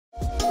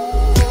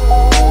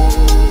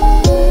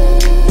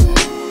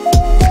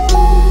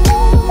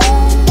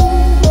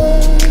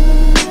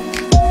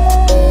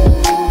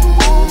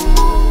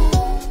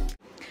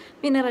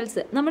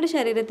Minerals നമ്മുടെ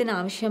ശരീരത്തിന്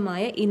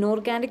ആവശ്യമായ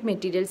ഇനോർഗാനിക്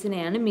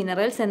മെറ്റീരിയൽസിനെയാണ്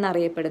മിനറൽസ്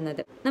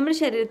എന്നറിയപ്പെടുന്നത്. നമ്മുടെ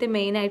ശരീരത്തിൽ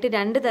മെയിനായിട്ട്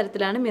 2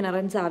 തരത്തിലാണ്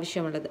മിനറൽസ്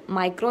ആവശ്യമുള്ളത്,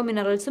 മൈക്രോ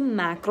മിനറൽസും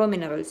മാക്രോ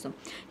മിനറൽസും.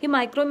 ഈ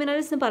മൈക്രോ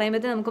മിനറൽസ് എന്ന്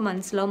പറയുമ്പോഴത്തേക്ക് നമുക്ക്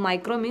മനസ്സിലാവും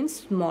മൈക്രോ മീൻസ്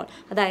സ്മോൾ,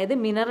 അതായത്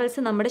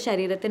മിനറൽസ് നമ്മുടെ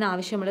ശരീരത്തിന്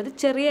ആവശ്യമുള്ളത്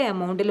ചെറിയ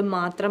എമൗണ്ടിൽ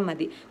മാത്രം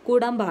മതി,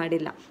 കൂടാൻ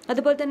പാടില്ല.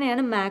 അതുപോലെ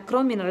തന്നെയാണ്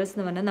മാക്രോ മിനറൽസ്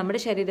എന്ന് പറഞ്ഞാൽ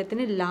നമ്മുടെ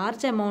ശരീരത്തിന്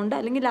ലാർജ് എമൗണ്ട്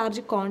അല്ലെങ്കിൽ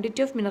ലാർജ്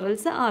ക്വാണ്ടിറ്റി ഓഫ്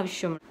മിനറൽസ്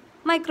ആവശ്യമുണ്ട്.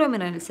 മൈക്രോ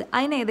മിനറൽസ്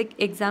അതിന്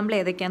എക്സാമ്പിൾ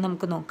ഏതൊക്കെയാണെന്ന്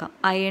നമുക്ക് നോക്കാം.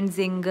 Iron,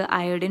 zinc,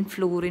 iodine,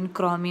 fluorine,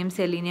 chromium,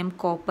 selenium,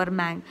 copper,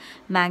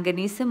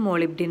 manganese,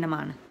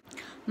 മോളിബ്ഡിനമാണ്.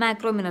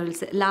 Macro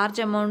minerals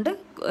large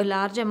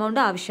amount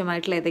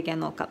ആവശ്യമായിട്ടുള്ള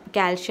ഏതൊക്കെയാണെന്ന് നോക്കാം.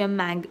 Calcium,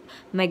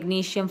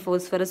 magnesium,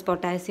 phosphorus,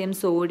 potassium,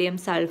 sodium,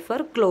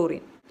 sulphur,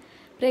 chlorine.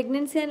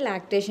 Pregnancy and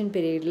lactation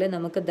പീരീഡിൽ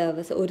നമുക്ക്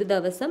ഒരു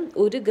ദിവസം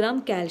 1 ഗ്രാം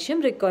കാൽഷ്യം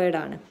റിക്വയർഡ്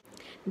ആണ്.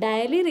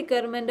 ഡെയിലി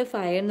റിക്വയർമെൻറ്റ് ഓഫ്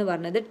അയൺ എന്ന്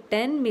പറഞ്ഞത്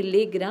 10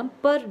 മില്ലിഗ്രാം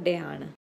പെർ ഡേ ആണ്.